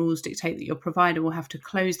government rules dictate that your provider will have to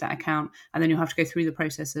close that account, and then you'll have to go through the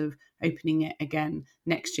process of opening it again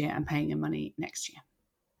next year and paying your money next year.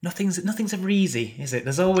 Nothing's ever easy, is it?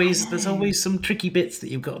 There's always some tricky bits that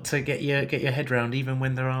you've got to get your head around, even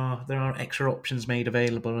when there are extra options made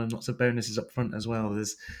available and lots of bonuses up front as well.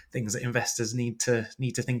 There's things that investors need to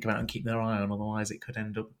think about and keep their eye on, otherwise it could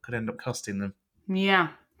end up costing them. Yeah.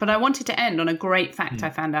 But I wanted to end on a great fact I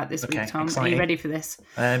found out this week, Tom. Exciting. Are you ready for this?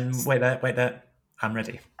 Wait there. I'm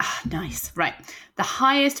ready. Nice. Right. The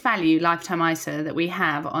highest value lifetime ISA that we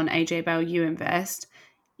have on AJ Bell You Invest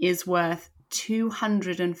is worth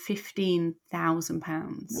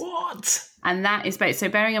 £215,000. What? And that is based, so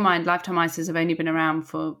bearing in mind, lifetime ISAs have only been around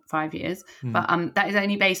for 5 years, but that is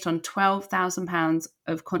only based on £12,000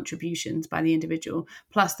 of contributions by the individual,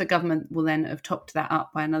 plus the government will then have topped that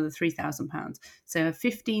up by another £3,000. So a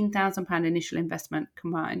 £15,000 initial investment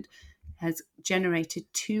combined has generated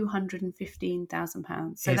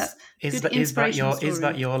 £215,000. So is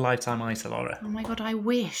that your lifetime ISA, Laura? Oh my God, I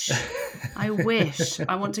wish. I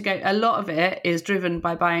want to go. A lot of it is driven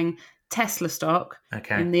by buying Tesla stock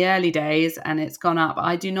in the early days, and it's gone up.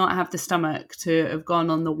 I do not have the stomach to have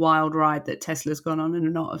gone on the wild ride that Tesla's gone on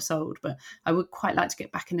and not have sold, but I would quite like to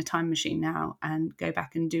get back in a time machine now and go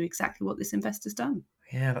back and do exactly what this investor's done.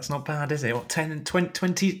 Yeah, that's not bad, is it? What, 10,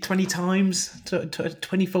 20 times,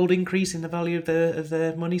 20-fold increase in the value of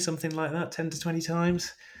their money, something like that, 10 to 20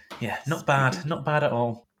 times. Yeah, not bad at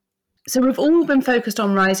all. So we've all been focused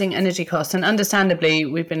on rising energy costs, and understandably,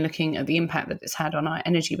 we've been looking at the impact that it's had on our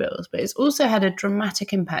energy bills, but it's also had a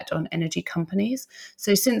dramatic impact on energy companies.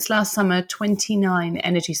 So since last summer, 29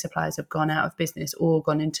 energy suppliers have gone out of business or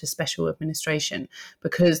gone into special administration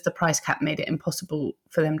because the price cap made it impossible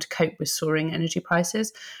for them to cope with soaring energy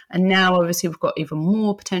prices. And now, obviously, we've got even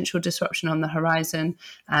more potential disruption on the horizon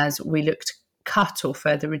as we look to cut or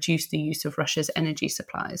further reduce the use of Russia's energy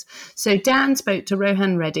supplies. So Dan spoke to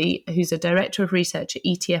Rohan Reddy, who's a director of research at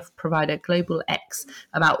ETF provider Global X,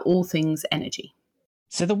 about all things energy.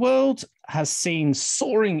 So the world has seen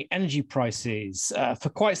soaring energy prices for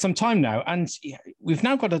quite some time now, and we've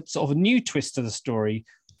now got a sort of a new twist to the story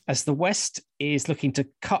as the West is looking to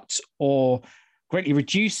cut or greatly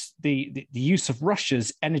reduce the use of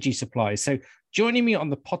Russia's energy supplies. So joining me on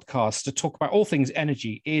the podcast to talk about all things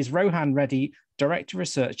energy is Rohan Reddy, Director of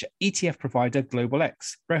Research at ETF provider Global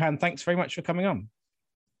X. Rohan, thanks very much for coming on.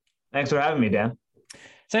 Thanks for having me, Dan.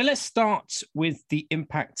 So let's start with the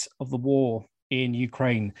impact of the war in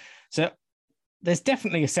Ukraine. So there's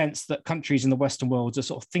definitely a sense that countries in the Western world are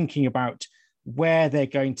sort of thinking about where they're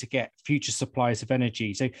going to get future supplies of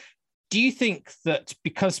energy. So do you think that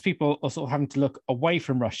because people are sort of having to look away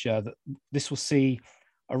from Russia, that this will see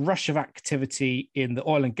a rush of activity in the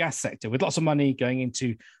oil and gas sector, with lots of money going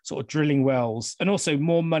into sort of drilling wells and also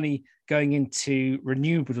more money going into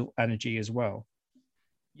renewable energy as well?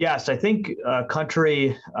 Yes, I think a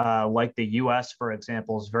country like the US, for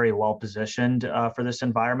example, is very well positioned for this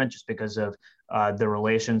environment just because of the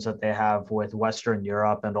relations that they have with Western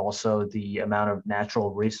Europe and also the amount of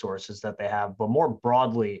natural resources that they have. But more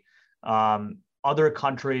broadly, other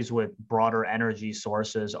countries with broader energy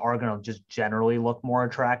sources are going to just generally look more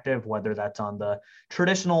attractive, whether that's on the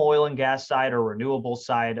traditional oil and gas side or renewable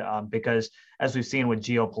side, because as we've seen with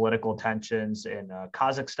geopolitical tensions in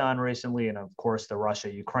Kazakhstan recently, and of course the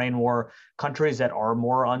Russia-Ukraine war, countries that are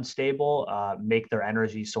more unstable make their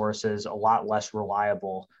energy sources a lot less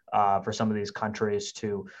reliable for some of these countries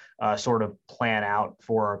to sort of plan out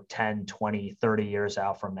for 10, 20, 30 years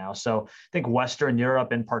out from now. So I think Western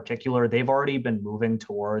Europe in particular, they've already been moving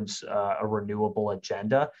towards a renewable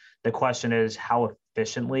agenda. The question is, how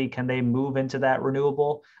efficiently can they move into that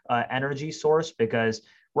renewable energy source? Because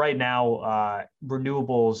right now,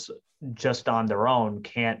 renewables just on their own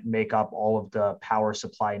can't make up all of the power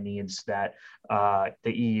supply needs that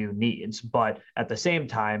the EU needs. But at the same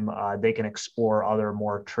time, they can explore other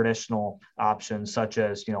more traditional options, such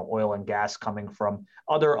as oil and gas coming from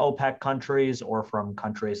other OPEC countries or from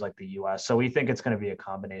countries like the US. So we think it's going to be a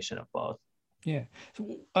combination of both. Yeah.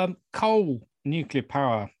 So, coal, nuclear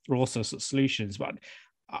power are also sort of solutions, but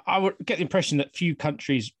I would get the impression that few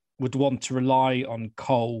countries would want to rely on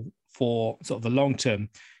coal for sort of the long term,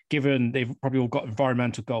 given they've probably all got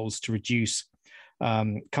environmental goals to reduce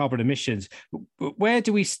carbon emissions. But where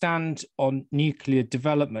do we stand on nuclear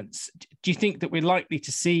developments? Do you think that we're likely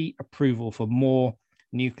to see approval for more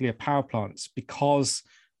nuclear power plants because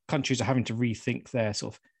countries are having to rethink their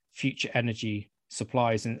sort of future energy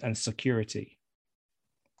supplies and security?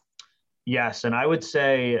 Yes, and I would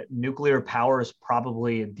say nuclear power is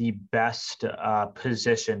probably the best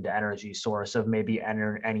positioned energy source of maybe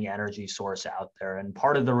any energy source out there. And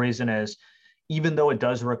part of the reason is, even though it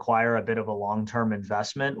does require a bit of a long-term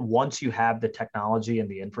investment, once you have the technology and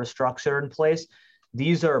the infrastructure in place,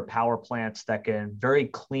 these are power plants that can very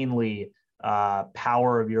cleanly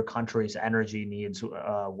power your country's energy needs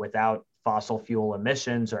without fossil fuel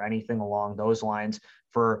emissions or anything along those lines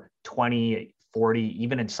for 20, 40,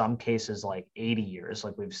 even in some cases like 80 years,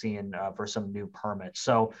 like we've seen for some new permits.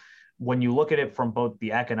 So when you look at it from both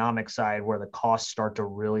the economic side, where the costs start to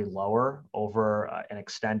really lower over an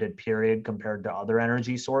extended period compared to other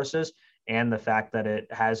energy sources, and the fact that it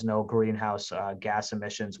has no greenhouse gas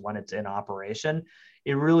emissions when it's in operation,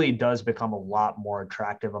 it really does become a lot more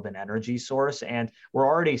attractive of an energy source. And we're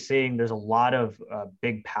already seeing there's a lot of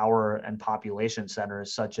big power and population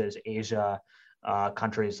centers, such as Asia,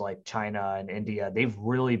 countries like China and India. They've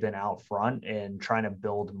really been out front in trying to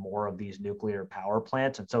build more of these nuclear power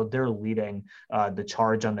plants. And so they're leading the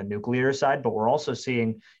charge on the nuclear side. But we're also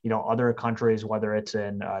seeing, other countries, whether it's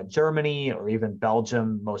in Germany or even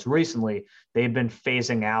Belgium, most recently, they've been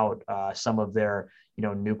phasing out some of their,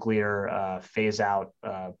 nuclear phase out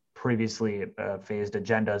previously phased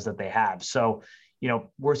agendas that they have. So,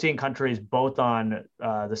 we're seeing countries both on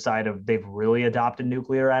the side of they've really adopted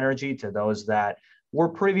nuclear energy to those that were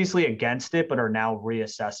previously against it, but are now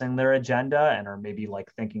reassessing their agenda and are maybe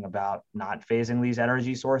like thinking about not phasing these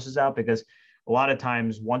energy sources out. Because a lot of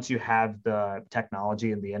times, once you have the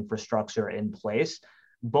technology and the infrastructure in place,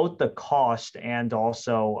 both the cost and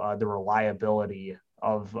also the reliability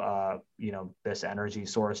of this energy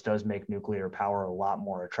source does make nuclear power a lot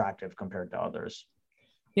more attractive compared to others.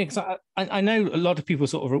 Yeah, because I know a lot of people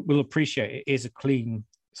sort of will appreciate it is a clean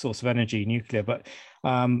source of energy, nuclear, but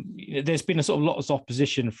there's been a sort of lot of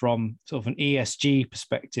opposition from sort of an ESG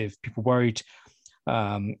perspective. People worried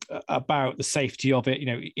about the safety of it.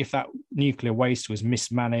 If that nuclear waste was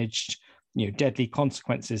mismanaged, deadly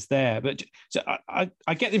consequences there. But so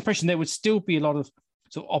I get the impression there would still be a lot of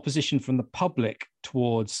sort of opposition from the public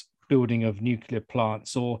towards building of nuclear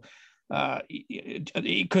plants, or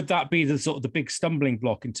could that be the sort of the big stumbling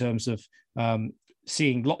block in terms of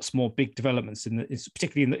seeing lots more big developments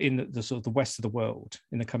particularly in the sort of the west of the world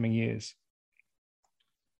in the coming years?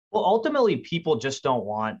 Well, ultimately, people just don't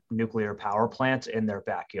want nuclear power plants in their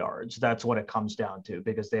backyards. That's what it comes down to,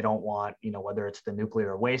 because they don't want, whether it's the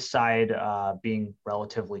nuclear waste side being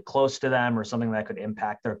relatively close to them or something that could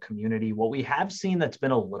impact their community. What we have seen that's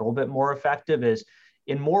been a little bit more effective is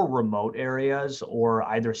in more remote areas or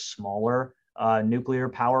either smaller nuclear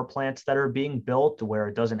power plants that are being built where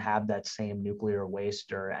it doesn't have that same nuclear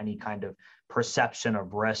waste or any kind of perception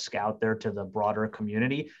of risk out there to the broader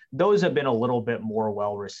community. Those have been a little bit more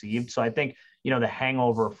well received. So I think, the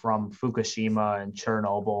hangover from Fukushima and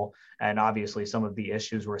Chernobyl, and obviously some of the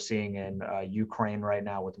issues we're seeing in Ukraine right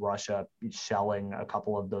now with Russia shelling a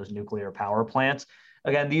couple of those nuclear power plants.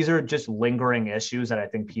 Again, these are just lingering issues that I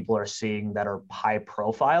think people are seeing that are high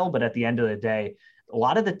profile, but at the end of the day, a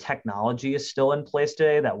lot of the technology is still in place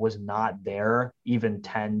today that was not there even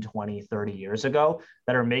 10, 20, 30 years ago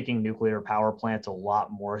that are making nuclear power plants a lot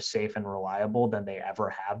more safe and reliable than they ever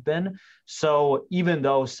have been. So even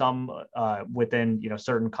though some within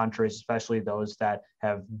certain countries, especially those that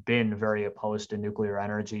have been very opposed to nuclear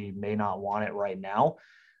energy, may not want it right now,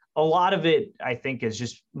 a lot of it, I think, is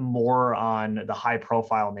just more on the high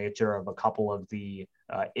profile nature of a couple of the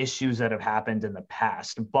issues that have happened in the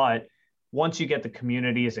past. But once you get the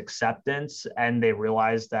community's acceptance and they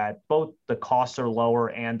realize that both the costs are lower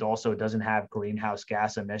and also it doesn't have greenhouse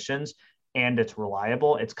gas emissions and it's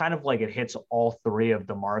reliable, it's kind of like it hits all three of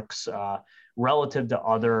the marks relative to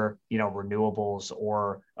other, renewables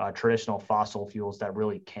or traditional fossil fuels that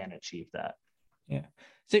really can achieve that. Yeah.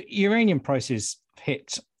 So uranium prices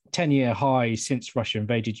hit 10-year highs since Russia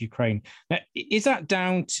invaded Ukraine. Now, is that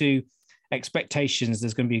down to expectations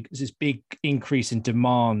there's going to be this big increase in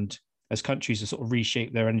demand as countries sort of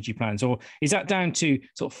reshape their energy plans? Or is that down to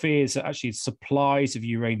sort of fears that actually supplies of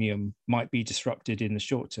uranium might be disrupted in the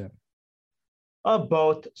short term?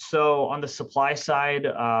 Both. So on the supply side,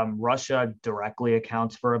 Russia directly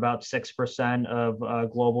accounts for about 6%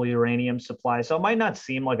 of global uranium supply. So it might not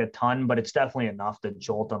seem like a ton, but it's definitely enough to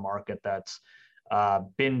jolt a market that's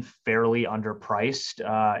been fairly underpriced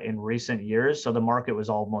in recent years. So the market was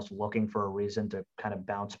almost looking for a reason to kind of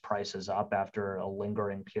bounce prices up after a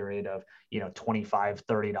lingering period of, $25,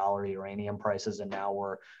 $30 uranium prices. And now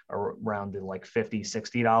we're around the like $50,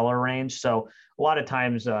 $60 range. So a lot of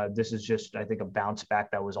times this is just, I think, a bounce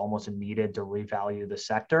back that was almost needed to revalue the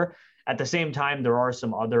sector. At the same time, there are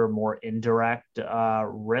some other more indirect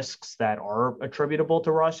risks that are attributable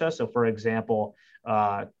to Russia. So for example,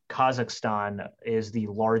 Kazakhstan is the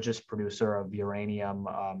largest producer of uranium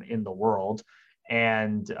in the world,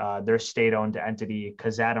 and their state-owned entity,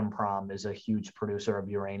 Kazatomprom, is a huge producer of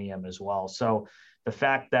uranium as well. So the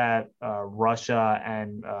fact that Russia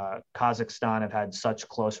and Kazakhstan have had such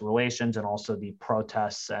close relations, and also the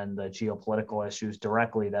protests and the geopolitical issues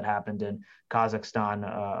directly that happened in Kazakhstan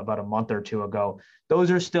about a month or two ago,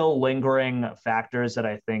 those are still lingering factors that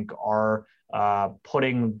I think are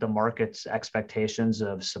putting the market's expectations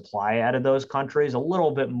of supply out of those countries a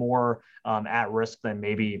little bit more at risk than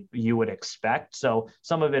maybe you would expect. So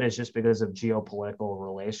some of it is just because of geopolitical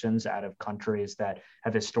relations out of countries that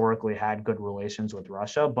have historically had good relations with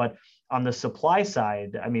Russia. But on the supply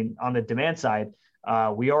side, on the demand side,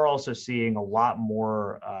 we are also seeing a lot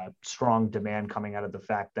more strong demand coming out of the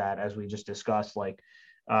fact that, as we just discussed,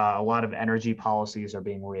 a lot of energy policies are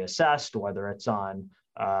being reassessed, whether it's on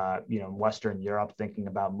Western Europe thinking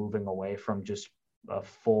about moving away from just a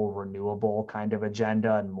full renewable kind of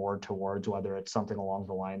agenda and more towards whether it's something along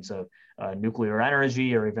the lines of nuclear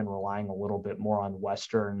energy, or even relying a little bit more on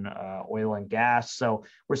Western oil and gas. So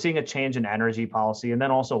we're seeing a change in energy policy. And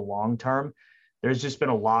then also long term, there's just been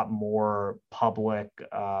a lot more public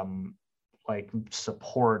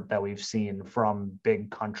support that we've seen from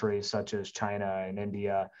big countries such as China and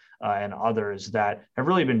India and others that have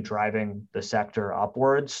really been driving the sector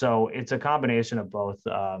upwards. So it's a combination of both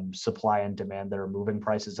supply and demand that are moving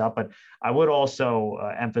prices up. But I would also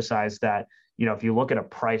emphasize that, if you look at a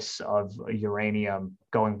price of uranium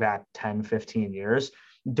going back 10, 15 years,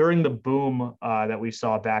 during the boom that we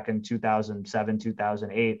saw back in 2007,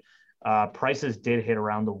 2008, prices did hit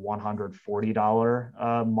around the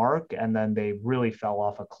 $140 mark, and then they really fell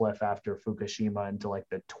off a cliff after Fukushima into like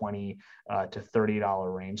the $20 to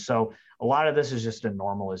 $30 range. So a lot of this is just a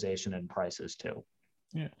normalization in prices too.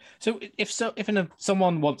 Yeah. So if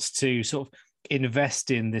someone wants to sort of invest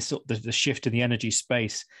in this the shift in the energy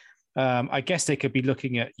space, I guess they could be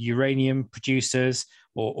looking at uranium producers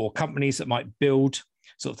or companies that might build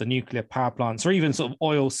sort of the nuclear power plants, or even sort of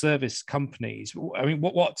oil service companies.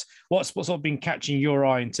 What's sort of been catching your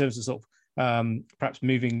eye in terms of sort of perhaps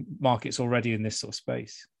moving markets already in this sort of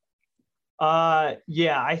space? I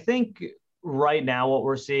think right now what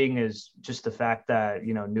we're seeing is just the fact that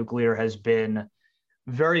nuclear has been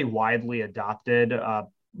very widely adopted,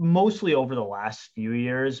 mostly over the last few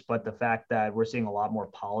years, but the fact that we're seeing a lot more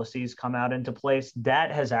policies come out into place, that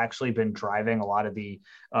has actually been driving a lot of the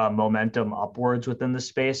momentum upwards within the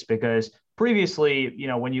space. Because previously,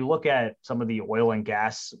 when you look at some of the oil and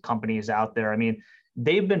gas companies out there,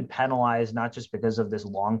 they've been penalized not just because of this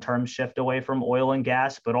long-term shift away from oil and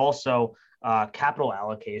gas, but also capital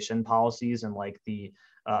allocation policies and the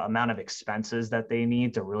amount of expenses that they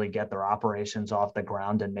need to really get their operations off the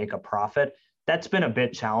ground and make a profit. That's been a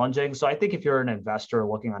bit challenging. So I think if you're an investor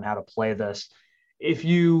looking on how to play this, if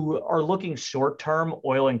you are looking short term,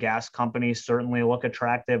 oil and gas companies certainly look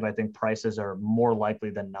attractive. I think prices are more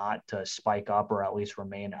likely than not to spike up or at least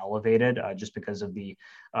remain elevated just because of the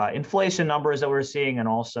inflation numbers that we're seeing, and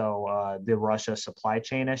also the Russia supply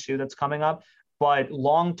chain issue that's coming up. But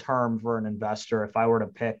long term, for an investor, if I were to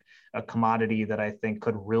pick a commodity that I think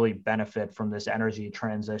could really benefit from this energy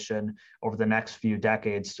transition over the next few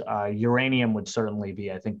decades, uranium would certainly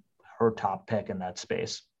be, I think, her top pick in that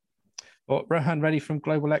space. Well, Rohan Reddy from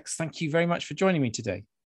Global X, thank you very much for joining me today.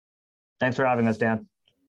 Thanks for having us, Dan.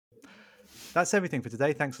 That's everything for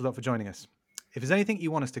today. Thanks a lot for joining us. If there's anything you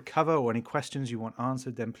want us to cover or any questions you want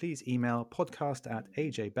answered, then please email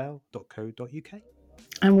podcast@ajbell.co.uk.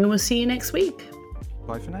 And we will see you next week.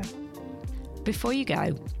 Bye for now. Before you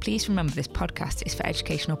go, please remember this podcast is for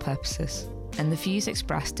educational purposes, and the views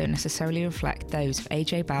expressed don't necessarily reflect those of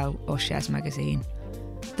AJ Bell or Shares Magazine.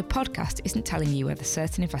 The podcast isn't telling you whether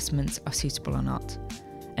certain investments are suitable or not.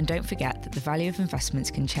 And don't forget that the value of investments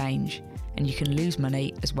can change, and you can lose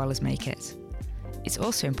money as well as make it. It's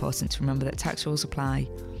also important to remember that tax rules apply,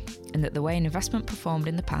 and that the way an investment performed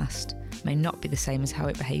in the past may not be the same as how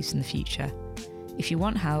it behaves in the future. If you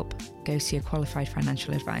want help, go see a qualified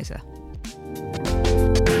financial advisor.